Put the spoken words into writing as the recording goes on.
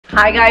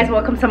Hi guys,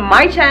 welcome to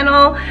my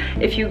channel.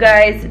 If you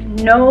guys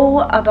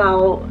know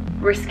about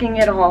risking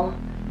it all,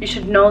 you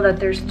should know that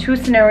there's two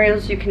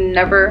scenarios you can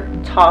never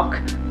talk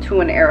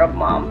to an Arab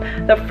mom.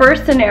 The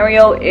first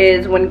scenario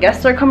is when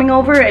guests are coming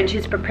over and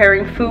she's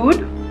preparing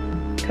food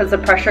because the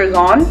pressure is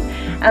on.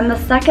 And the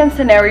second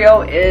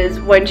scenario is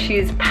when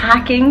she's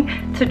packing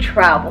to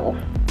travel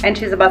and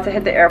she's about to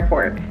hit the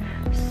airport.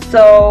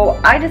 So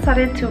I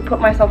decided to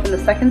put myself in the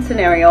second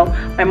scenario.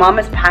 My mom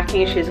is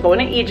packing, she's going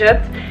to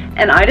Egypt,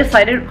 and I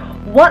decided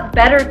what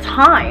better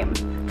time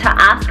to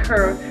ask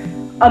her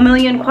a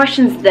million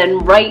questions than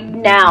right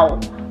now.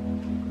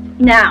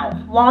 Now,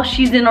 while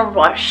she's in a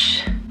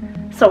rush.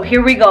 So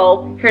here we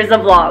go. Here's the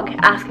vlog,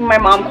 asking my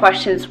mom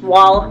questions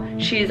while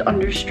she's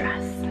under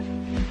stress.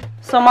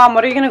 So mom,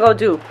 what are you gonna go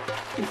do?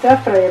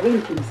 What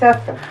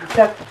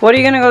are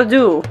you gonna go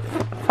do?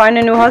 Find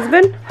a new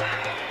husband?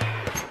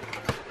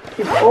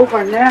 It's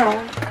over now.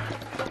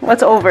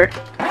 What's over?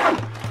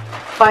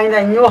 Find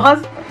a new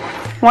husband.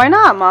 Why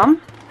not, mom?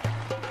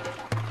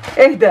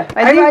 اهدى.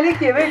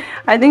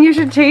 I think you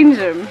should change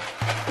him.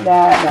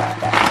 لا لا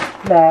لا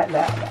لا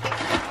لا.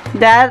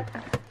 Dad,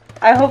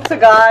 I hope to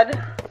God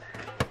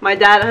my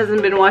dad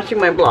hasn't been watching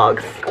my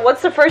vlogs.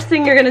 What's the first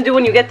thing you're gonna do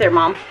when you get there,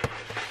 mom?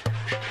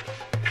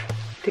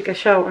 Take a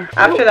shower.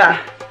 After that?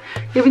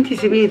 يا بنتي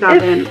سيبيني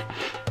تعبان.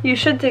 You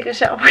should take a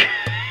shower.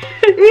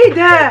 ايه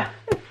ده؟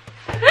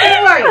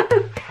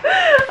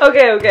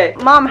 Okay.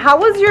 Mom, how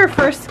was your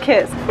first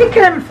kiss? ايه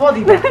الكلام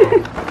الفاضي ده؟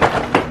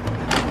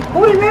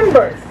 Who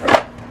remembers?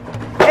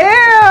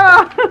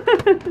 Ew!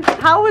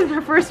 How was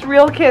your first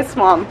real kiss,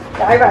 mom?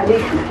 عيب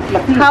عليك.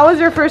 How was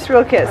your first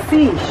real kiss?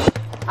 مفيش.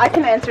 I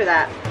can answer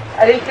that.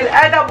 قليلة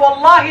الأدب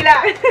والله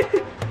لا.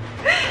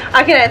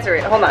 I can answer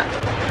it. Hold on.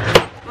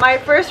 My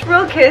first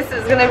real kiss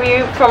is gonna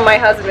be from my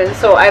husband,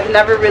 so I've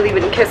never really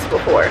been kissed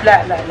before.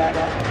 لا لا لا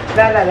لا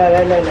لا لا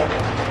لا لا لا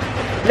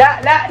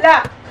لا لا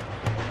لا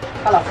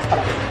خلاص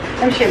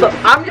امشي. So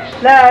I'm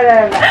لا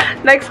لا لا.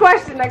 Next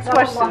question. لا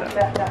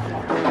لا لا.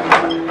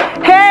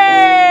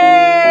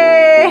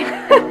 Hey!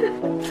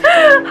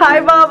 Hi,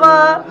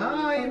 Baba.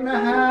 Hi,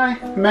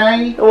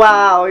 May.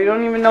 Wow, you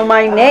don't even know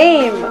my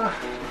name.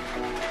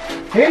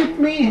 Help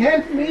me.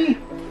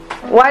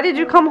 Why did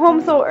you come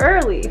home so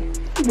early?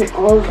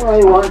 Because I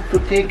want to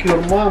take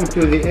your mom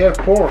to the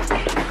airport.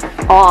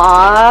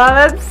 Aw,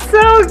 that's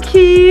so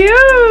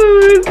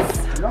cute.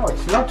 No,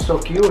 it's not so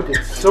cute.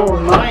 It's so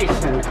nice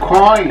and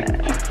kind.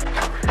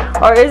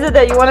 Or is it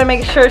that you want to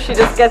make sure she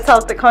just gets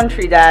out the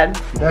country, Dad?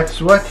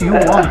 That's what you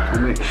want to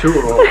make sure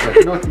of,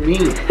 but not me.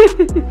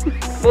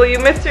 Will you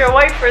miss your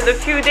wife for the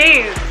few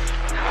days?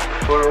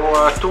 For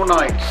 2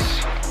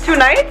 nights. 2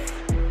 nights?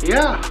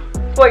 Yeah.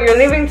 What, you're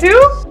leaving too?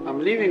 I'm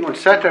leaving on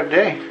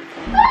Saturday.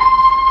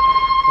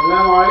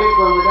 Assalamu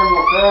alaikum, Madam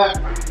Wafaa.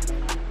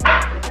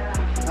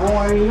 How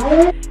are you?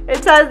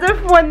 It's as if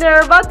when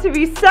they're about to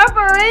be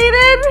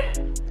separated,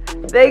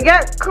 they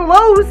get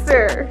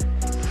closer.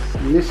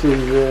 This is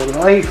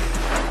life.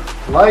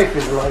 Life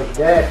is like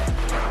that.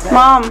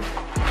 Mom,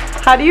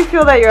 how do you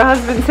feel that your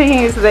husband's taking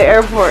you to the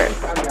airport?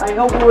 I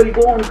hope we will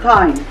go on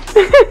time.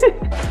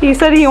 He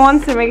said he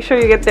wants to make sure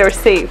you get there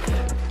safe.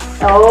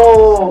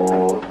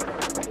 Oh,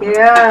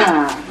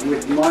 yeah.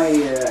 With my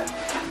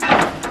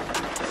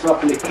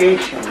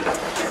supplication.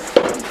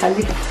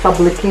 خليك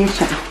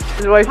supplication.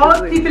 His wife is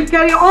حطي leaving. في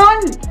الكاري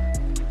اون.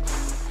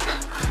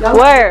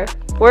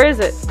 Where is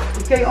it?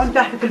 الكاري اون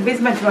تحت في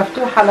البيزمنت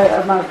مفتوحة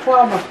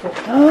مرفوعة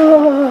مفتوحة. Oh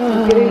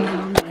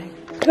my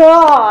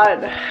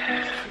God.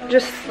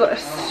 Just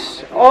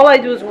all I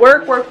do is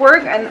work,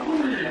 and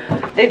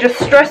they just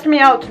stress me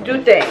out to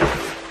do things.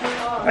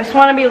 I just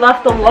want to be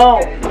left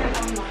alone.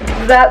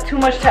 Is that too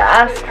much to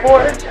ask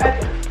for?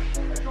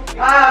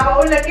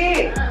 بقول لك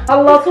ايه؟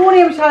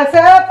 خلصوني مش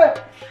هسافر.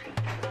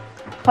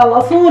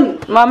 خلصوني.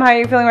 Mom, how are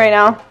you feeling right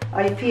now?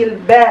 I feel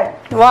bad.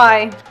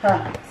 Why?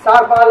 الساعة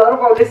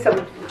 4:15 ولسه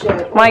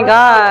بتتشال. My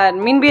God,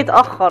 مين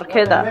بيتأخر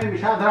كده؟ أنا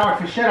مش هقدر اقعد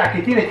في الشارع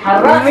كتير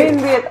اتحركت. مين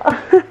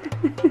بيتأخر؟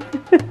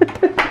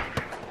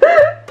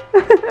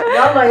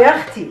 يلا يا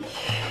اختي.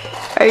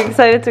 Are you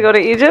excited to go to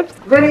Egypt?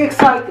 Very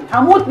excited.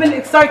 هموت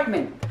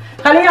بالاكسايتمنت.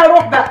 خليني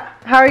اروح بقى.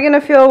 How are you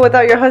gonna feel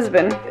without your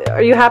husband?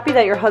 Are you happy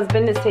that your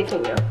husband is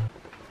taking you?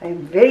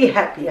 I'm very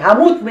happy.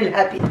 هموت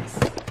بالهابينس.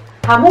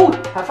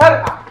 هموت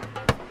هفرقع.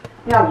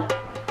 يلا.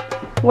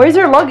 Where's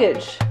your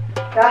luggage?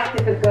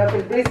 تحت في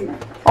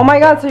البيزمنت. Oh my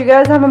God! So you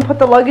guys haven't put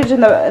the luggage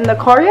in the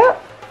car yet?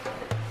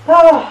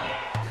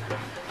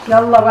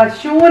 يلا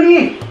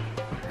مشوني.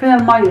 فين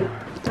المية؟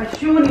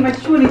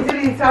 مشوني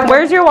زري ساعة.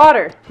 Where's your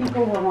water? في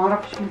جوه ما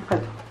اعرفش مين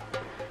خدها.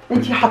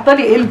 انتي حاطه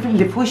لي ايه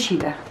اللي في وشي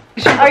ده؟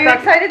 Are you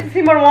excited to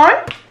see Marwan?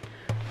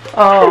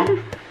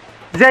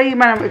 زي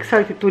ما انا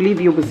excited to leave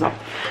you بالظبط.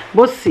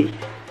 بصي.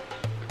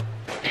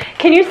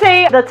 Can you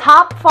say the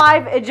top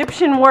 5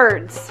 Egyptian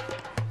words?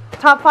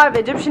 Top 5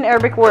 Egyptian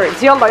Arabic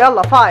words.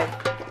 يلا 5.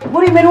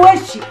 غوري من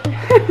وشي.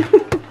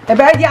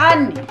 ابعدي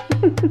عني.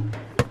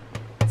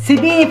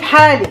 سيبيني في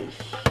حالي.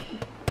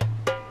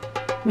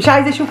 مش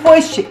عايزه اشوف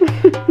وشك.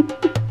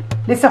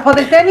 لسه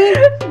فاضل تاني؟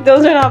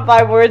 Those are not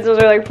 5 words, those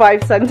are like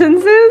 5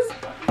 sentences.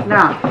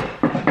 نعم.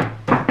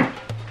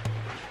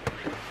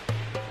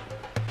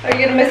 Are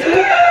you gonna miss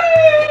me?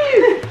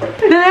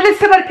 ده انا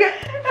لسه بركب.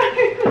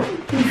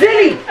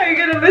 انزلي. Are you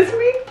gonna miss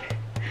me?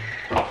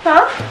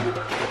 Huh?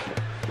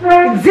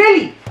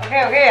 انزلي.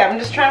 Okay, I'm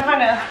just trying to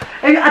find a...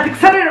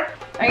 هتكسري.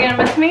 Are you gonna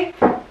miss me?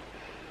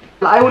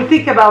 I will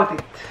think about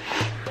it.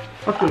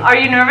 Okay. Are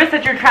you nervous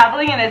that you're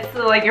traveling and it's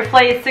like your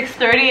flight is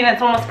 6:30 and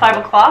it's almost 5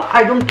 o'clock?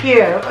 I don't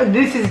care.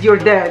 This is your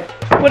dad.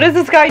 What is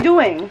this guy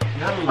doing?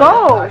 Go!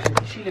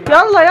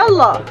 Yalla,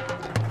 yalla!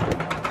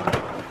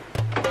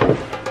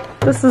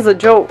 This is a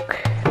joke.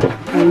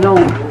 I know.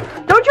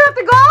 Don't you have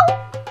to go?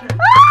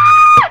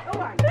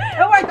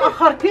 اوعي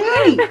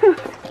تأخرتيني.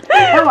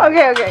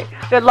 Okay.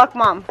 Good luck,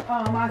 Mom.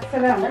 مع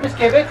السلامة. Miss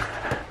Kevin.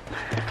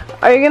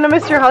 Are you gonna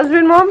miss your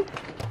husband, Mom?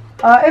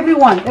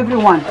 Everyone.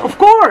 Of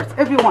course,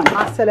 everyone.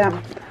 مع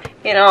السلامة.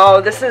 You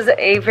know, this is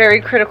a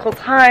very critical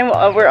time.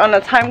 We're on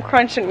a time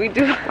crunch and we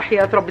do...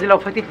 وحياة ربنا لو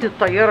فاتتني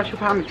الطيارة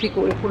شوف هعمل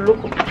فيكم ايه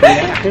كلكم.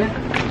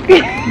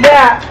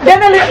 لا ده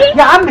انا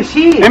يا عم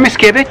شيل. Miss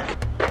Kevin.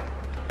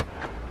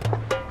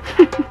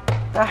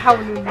 لا حول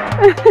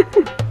الله.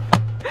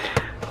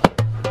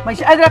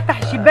 مش قادرة افتح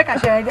الشباك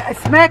عشان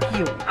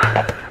اسماكيو.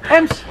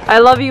 امشي. I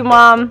love you,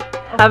 Mom.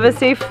 Have a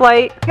safe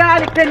flight. ارجعي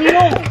لك تاني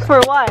يوم.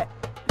 For what?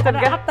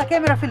 انا حاطة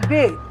كاميرا في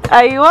البيت.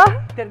 أيوة.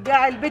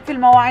 ترجعي البيت في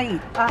المواعيد.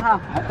 اها.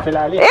 هقفل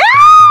عليك.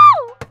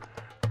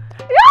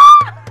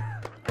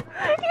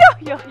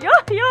 يا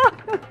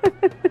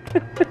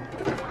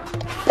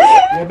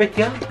يا بنت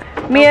يلا.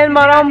 Me and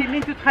Maram. ان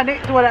انتوا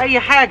اتخانقتوا ولا اي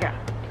حاجة.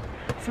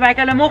 اسمعي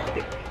كلام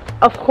اختك.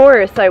 Of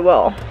course I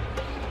will.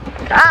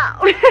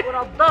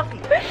 ورضفي.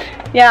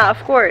 Yeah, of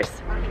course.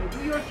 Do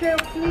your share,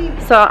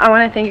 please. So I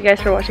want to thank you guys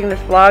for watching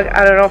this vlog. I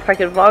don't know if I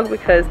could vlog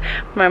because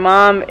my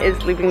mom is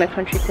leaving the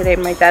country today.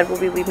 My dad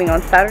will be leaving on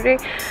Saturday.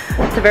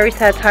 It's a very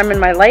sad time in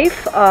my life.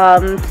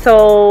 So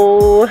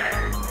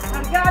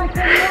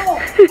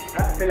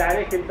هقفل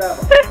عليك الباب.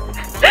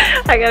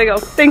 I gotta go.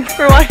 Thanks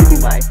for watching.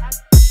 Bye.